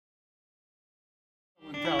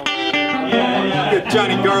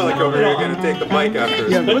Johnny Garlic over here going to take the mic after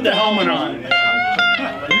us. Yeah, put the helmet on.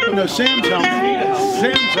 No, Sam's helmet.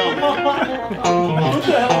 Sam's helmet. Put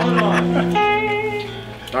the helmet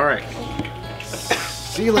on. All right.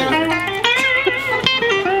 See you later.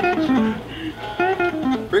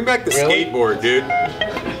 Bring back the skateboard, dude.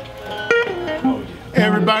 Hey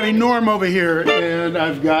everybody, Norm over here, and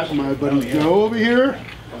I've got my buddy Joe over here,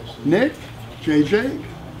 Nick, JJ,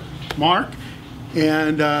 Mark,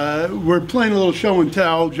 and we're playing a little show and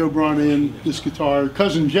tell. Joe brought in this guitar,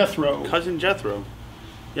 Cousin Jethro. Cousin Jethro.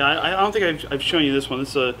 Yeah, I don't think I've shown you this one.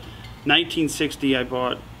 This is a 1960 I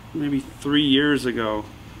bought maybe 3 years ago,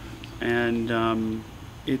 and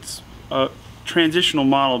it's a transitional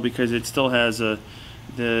model because it still has the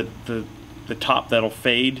top that'll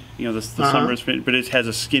fade, you know, the sunburst fade, but it has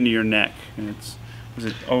a skinnier neck, and it's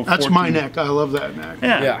that's 14. My neck. I love that neck.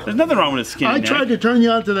 Yeah. There's nothing wrong with a skinny neck. I tried to turn you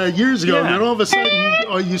on to that years ago, and then all of a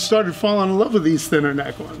sudden you started falling in love with these thinner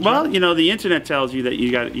neck ones. Well, you know, the internet tells you that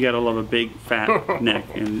you got to love a big fat neck,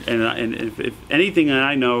 and if anything that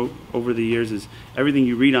I know over the years is everything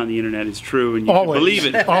you read on the internet is true, and you can believe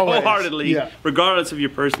it wholeheartedly, regardless of your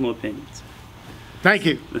personal opinions. Thank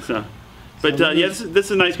you. So, but yeah, this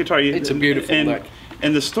is a nice guitar. It's a beautiful neck.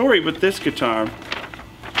 And the story with this guitar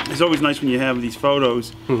is always nice when you have these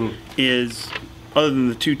photos. Is other than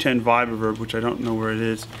the 210 Vibraverb, which I don't know where it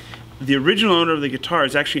is, the original owner of the guitar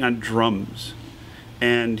is actually on drums,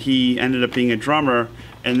 and he ended up being a drummer.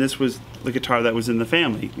 And this was the guitar that was in the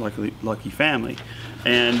family, lucky family.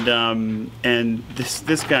 And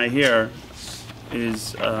this guy here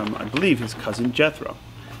is I believe his cousin Jethro.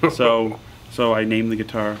 So I named the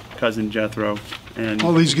guitar Cousin Jethro. And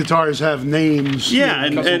all these guitars have names. Yeah,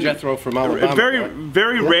 and Jethro from Alabama.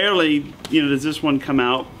 Very rarely, you know, does this one come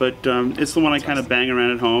out, but it's the one I kind of bang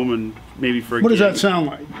around at home and maybe for a What gig. does that sound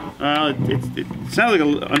like? It sounds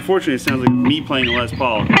like unfortunately, it sounds like me playing a Les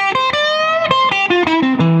Paul.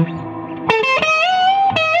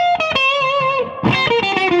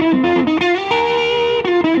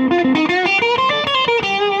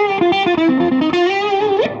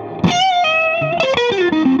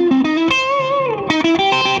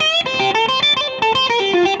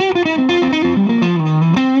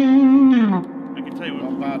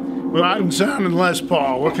 Rotten sounding Les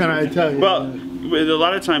Paul. What can I tell you? Well, a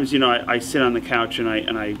lot of times, you know, I sit on the couch and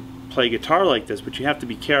I play guitar like this, but you have to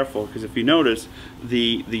be careful because if you notice,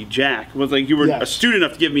 the jack was like you were astute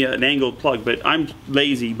enough to give me an angled plug, but I'm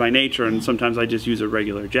lazy by nature and sometimes I just use a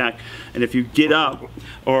regular jack. And if you get up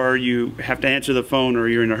or you have to answer the phone or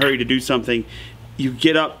you're in a hurry to do something, you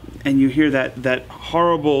get up and you hear that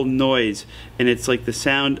horrible noise, and it's like the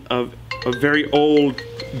sound of a very old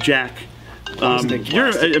jack. You're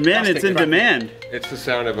a man that's in demand. It's the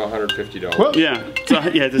sound of $150. Well, yeah, it's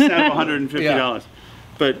the sound of $150.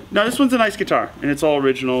 But no, this one's a nice guitar, and it's all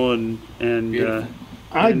original and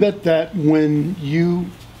I bet that when you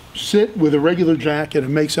sit with a regular jack and it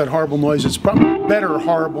makes that horrible noise, it's probably a better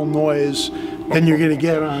horrible noise than you're going to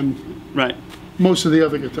get on most of the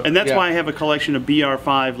other guitars. And that's why I have a collection of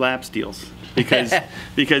BR5 lap steels.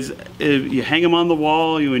 Because you hang them on the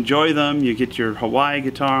wall, you enjoy them, you get your Hawaii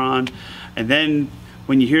guitar on, and then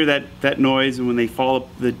when you hear that noise and when they fall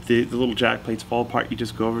up, the little jack plates fall apart, you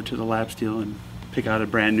just go over to the lap steel and pick out a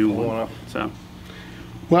brand new one. So,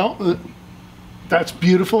 well, that's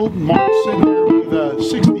beautiful. Mark's sitting here with a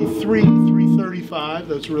 63 335.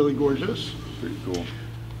 That's really gorgeous. Pretty cool.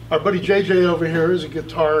 Our buddy JJ over here is a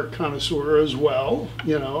guitar connoisseur as well,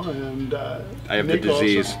 you know, and I have Nick the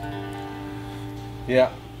disease. Also.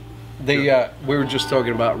 Yeah, we were just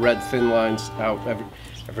talking about red thin lines. How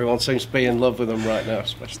everyone seems to be in love with them right now,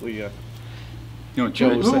 especially you know,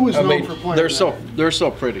 Joe. Who was known for playing they're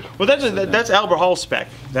so pretty. Well, that's Albert Hall spec,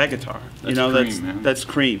 that guitar. That's cream, that's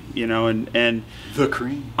cream. You know, and the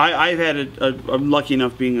cream. I've had I'm lucky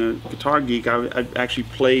enough being a guitar geek. I've actually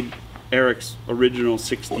played Eric's original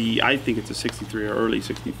 60. I think it's a 63 or early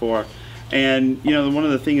 64. And you know, one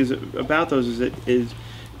of the things about those is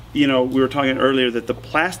you know, we were talking earlier that the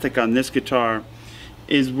plastic on this guitar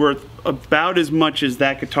is worth about as much as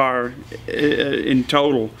that guitar in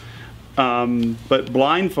total. But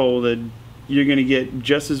blindfolded, you're going to get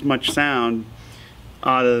just as much sound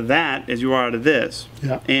out of that as you are out of this.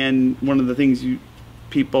 Yeah. And one of the things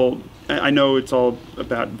people, I know it's all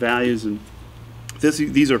about values, and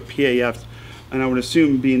these are PAFs, and I would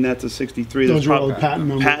assume being that's a 63, those are all patent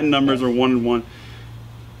numbers. Patent numbers are 1 and 1.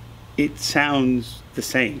 it sounds the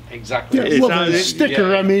same. Exactly. Yeah, It's well, not- the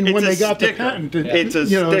sticker, I mean, It's when a they got the sticker. patent, It's a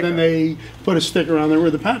then sticker. they put a sticker on there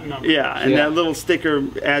with the patent number. Yeah, and Yeah. that little sticker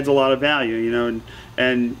adds a lot of value,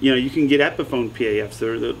 and you can get Epiphone PAFs.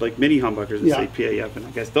 They're like mini humbuckers that Yeah. say PAF, and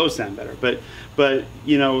I guess those sound better. But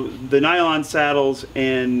the nylon saddles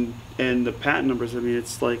and the patent numbers. I mean,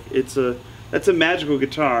 that's a magical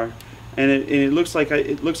guitar, and it looks like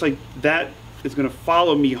that is going to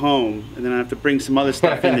follow me home, and then I have to bring some other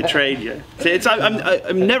stuff in to trade you. So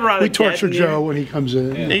I'm never out of We debt. torture in here. Joe when he comes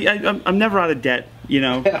in. I'm never out of debt.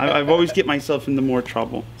 I've always get myself into more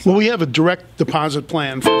trouble. Well, we have a direct deposit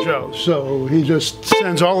plan for Joe, so he just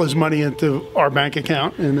sends all his money into our bank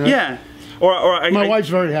account. And Yeah. Or my wife's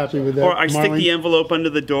very happy with that. Or I stick Marlene. the envelope under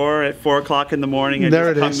the door at 4 o'clock in the morning. I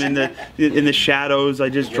There just it come is. in the shadows. I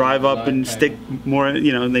just drive up and stick more.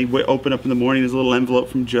 And they open up in the morning. There's a little envelope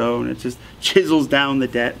from Joe, and it just chisels down the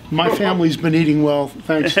debt. My family's been eating well,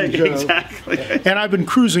 thanks to Joe. Exactly. And I've been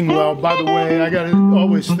cruising well, by the way. I got to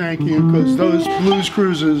always thank you, because those blues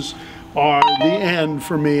cruises are the end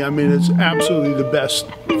for me. I mean, it's absolutely the best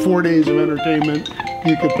 4 days of entertainment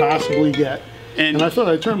you could possibly get. And I thought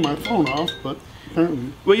I turned my phone off, but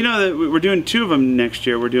apparently. Well, that we're doing 2 of them next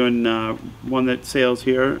year. We're doing one that sails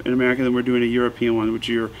here in America, and then we're doing a European one, which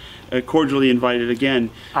you're cordially invited again.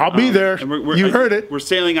 I'll be there. And You heard it. We're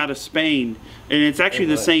sailing out of Spain, and it's actually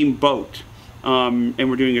the same boat. And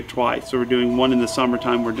we're doing it twice. So we're doing one in the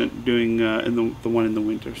summertime. We're doing the one in the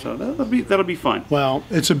winter. So that'll be fun. Well,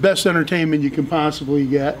 it's the best entertainment you can possibly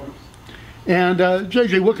get. And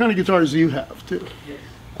JJ, what kind of guitars do you have, too?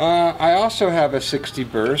 I also have a 60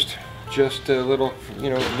 burst, just a little,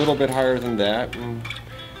 a little bit higher than that. And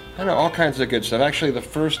I don't know, all kinds of good stuff. Actually,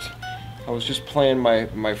 I was just playing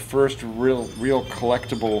my first real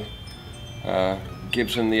collectible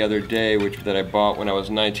Gibson the other day, that I bought when I was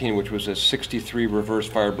 19, which was a 63 Reverse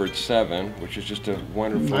Firebird 7, which is just a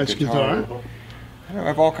wonderful Nice guitar. guitar. I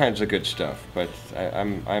have all kinds of good stuff, but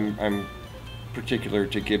I'm particular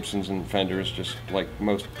to Gibsons and Fenders, just like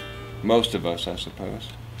most of us, I suppose.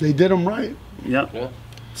 They did them right. Yep. Yeah.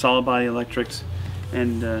 Solid body electrics,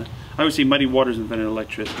 and I always see Muddy Waters invented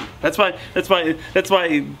electricity. That's why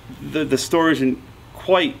the store isn't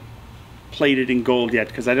quite plated in gold yet,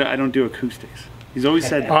 because I don't do acoustics. He's always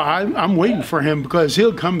said that. I'm waiting for him, because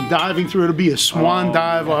he'll come diving through. It'll be a swan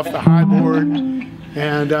dive off the high board.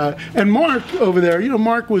 And Mark over there,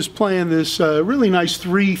 Mark was playing this really nice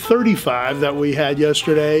 335 that we had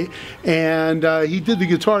yesterday, and he did the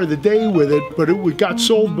guitar of the day with it, but it got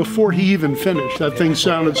sold before he even finished. That thing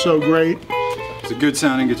sounded so great. It's a good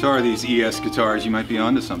sounding guitar, these ES guitars. You might be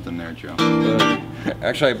onto something there, Joe.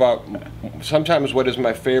 Actually, I bought sometimes what is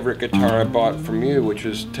my favorite guitar I bought from you, which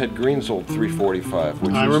is Ted Green's old 345.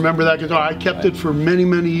 I remember that guitar. I kept it for many,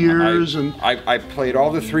 many years. I played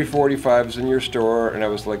all the 345s in your store, and I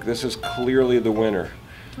was like, this is clearly the winner.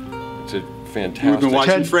 It's a fantastic. We've been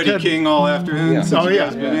watching Ted- Freddie Ted- King all afternoon. Yeah. Since Oh you yeah,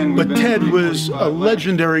 guys been in. We've but been Ted in was a 45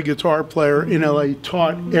 legendary guitar player in LA.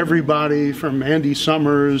 Taught everybody from Andy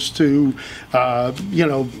Summers to,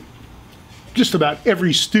 just about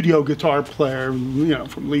every studio guitar player,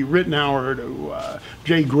 from Lee Ritenour to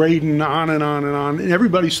Jay Graydon, on and on and on. And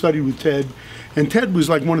everybody studied with Ted. And Ted was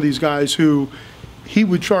like one of these guys who he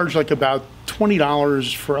would charge like about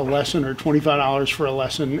 $20 for a lesson or $25 for a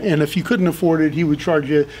lesson. And if you couldn't afford it, he would charge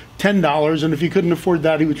you $10. And if you couldn't afford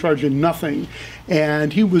that, he would charge you nothing.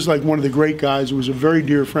 And he was like one of the great guys. He was a very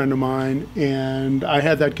dear friend of mine. And I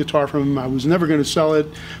had that guitar from him. I was never going to sell it.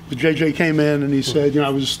 But JJ came in and he said, I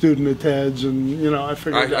was a student of Ted's. And, I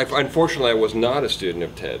figured. Unfortunately, I was not a student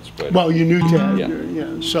of Ted's. But Well, you knew Ted.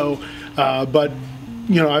 Yeah. So, but.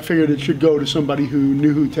 I figured it should go to somebody who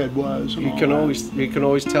knew who Ted was. You can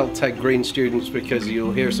always tell Ted Green students, because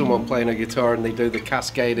you'll hear someone playing a guitar and they do the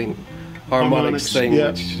cascading harmonics thing,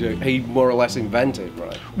 yeah. which he more or less invented,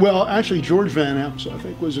 right? Well, actually, George Van Epps, I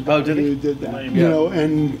think, was a guy did he? who did that. Yeah.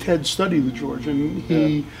 And Ted studied with George, and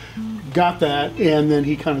he got that, and then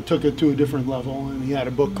he kind of took it to a different level, and he had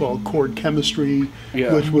a book called Chord Chemistry,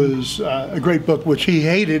 which was a great book, which he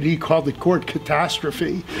hated. He called it Chord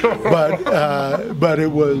Catastrophe, but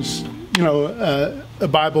it was, a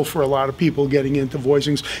Bible for a lot of people getting into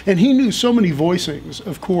voicings. And he knew so many voicings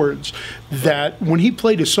of chords that when he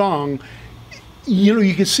played a song,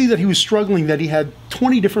 you could see that he was struggling, that he had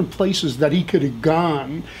 20 different places that he could have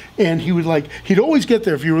gone, and he'd always get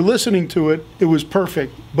there. If you were listening to it, it was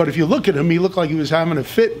perfect, but if you look at him, he looked like he was having a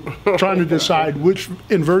fit trying to decide which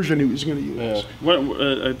inversion he was going to use.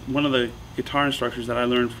 One of the guitar instructors that I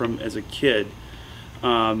learned from as a kid,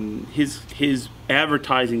 his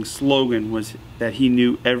advertising slogan was that he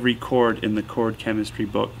knew every chord in the chord chemistry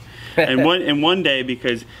book. And one day,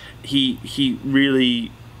 because he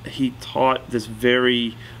taught this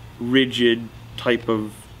very rigid type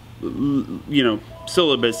of, you know,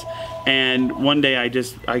 syllabus, and one day I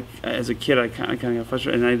as a kid I kind of got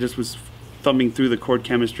frustrated, and I just was thumbing through the chord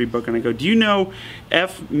chemistry book, and I go, do you know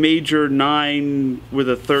F major 9 with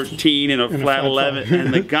a 13 and a flat 11?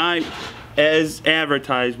 And the guy, as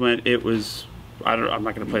advertised, when it was, I'm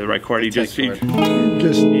not going to play the right chord. He just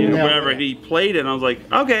whatever, he played it, and I was like,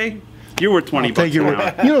 okay, you're worth 20 bucks an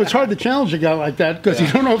hour. You know, it's hard to challenge a guy like that because you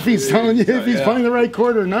don't know if he's telling you if he's playing the right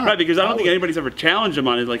chord or not. Right, because I don't think anybody's ever challenged him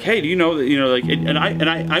on it. Like, hey, do you know that, you know, like, and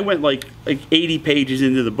I went like 80 pages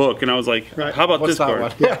into the book, and I was like, how about this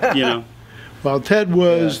chord? You know. Well, Ted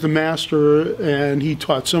was the master, and he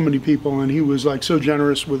taught so many people, and he was like so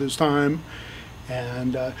generous with his time.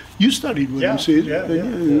 And you studied with him, Caesar.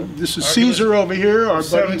 This is Caesar over here, our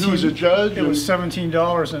buddy who's a judge. It was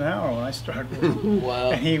 $17 an hour when I started with him.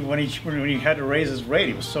 Wow. And when he had to raise his rate,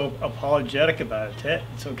 he was so apologetic about it. Ted,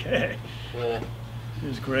 it's okay. Yeah. He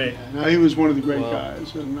was great. No, he was one of the great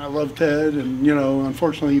guys, and I love Ted. And you know,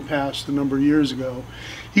 unfortunately, he passed a number of years ago.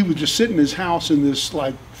 He would just sit in his house in this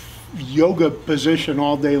like yoga position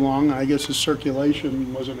all day long. I guess his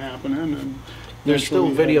circulation wasn't happening, and there's still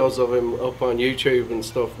videos of him up on YouTube and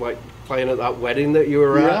stuff, like playing at that wedding that you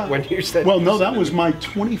were at when you said. Well, no, that was my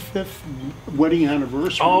 25th wedding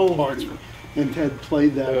anniversary party, and Ted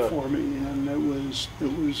played that for me, and it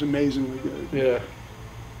was amazingly good. Yeah,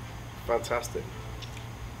 fantastic.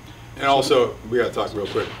 And also, we got to talk real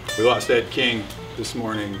quick. We lost Ed King this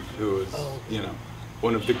morning, who was, you know,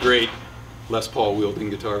 one of the great Les Paul wielding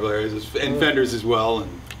guitar players, and Fenders as well, and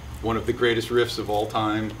one of the greatest riffs of all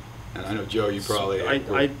time. And I know, Joe, you probably were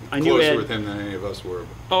closer with him than any of us were.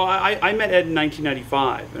 Oh, I met Ed in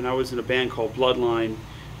 1995, and I was in a band called Bloodline,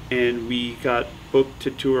 and we got booked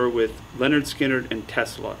to tour with Leonard Skinner and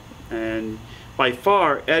Tesla. And by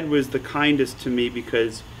far, Ed was the kindest to me,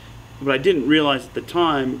 because what I didn't realize at the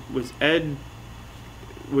time was Ed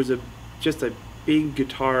was just a big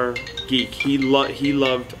guitar geek. He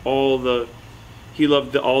loved all the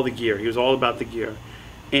gear. He was all about the gear.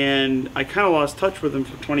 And I kind of lost touch with him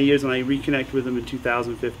for 20 years, and I reconnected with him in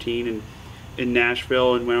 2015 and in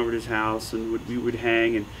Nashville, and went over to his house, and we would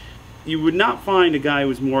hang. And you would not find a guy who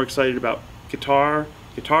was more excited about guitar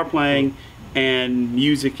playing, and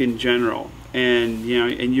music in general. And you know,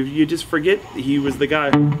 and you just forget he was the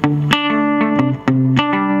guy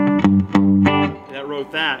that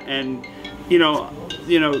wrote that. And you know,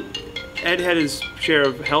 Ed had his share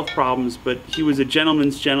of health problems, but he was a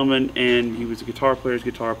gentleman's gentleman, and he was a guitar player's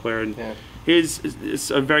guitar player. And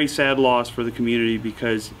it's a very sad loss for the community,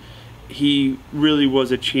 because he really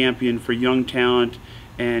was a champion for young talent,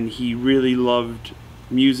 and he really loved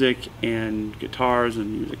music and guitars,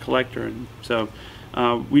 and he was a collector. And so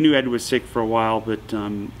we knew Ed was sick for a while, but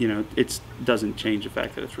you know, it doesn't change the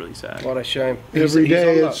fact that it's really sad. What a shame. Every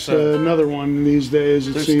day it's another one these days,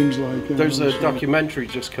 it seems like. There's a documentary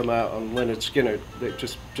just come out on Leonard Skinner that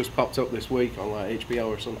just popped up this week on like HBO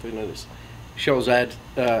or something, and it shows Ed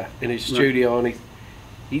in his studio, and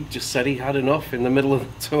he just said he had enough in the middle of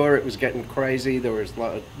the tour. It was getting crazy. There was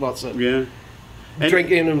lots of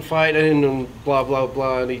drinking and fighting and blah blah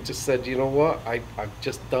blah, and he just said, you know what, I'm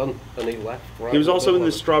just done, and he left. Right, he was also in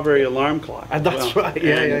the Strawberry Alarm Clock. And that's right.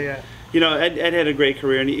 Yeah. You know, Ed had a great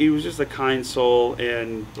career, and he was just a kind soul,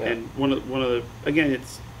 and one of the, again,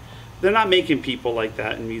 they're not making people like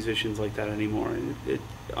that and musicians like that anymore. And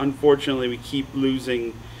unfortunately, we keep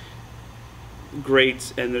losing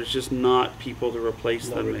greats, and there's just not people to replace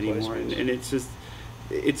them anymore. And it's just,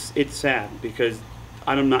 it's sad, because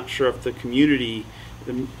I'm not sure if the community,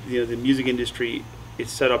 the music industry, is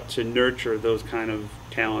set up to nurture those kind of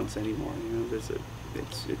talents anymore. You know,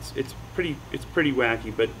 it's pretty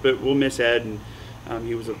wacky. But we'll miss Ed, and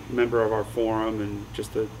he was a member of our forum, and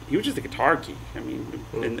he was just a guitar geek. I mean,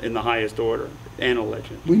 in the highest order, and a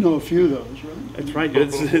legend. We know a few of those, right? That's right.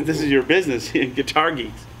 This is your business, guitar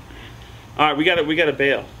geeks. All right, we got to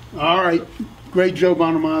bail. All right, great Joe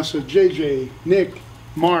Bonamassa, JJ, Nick,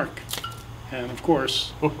 Mark, and of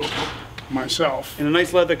course, myself. And a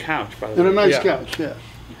nice leather couch, by the way. And a nice couch, yeah.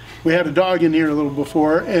 We had a dog in here a little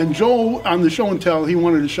before, and Joel, on the show and tell, he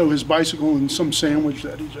wanted to show his bicycle and some sandwich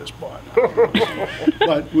that he just bought.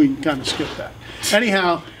 But we kind of skipped that.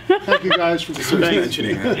 Anyhow, thank you guys for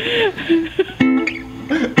mentioning that.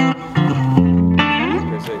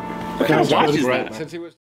 Kind of watches that? Since he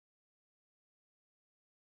was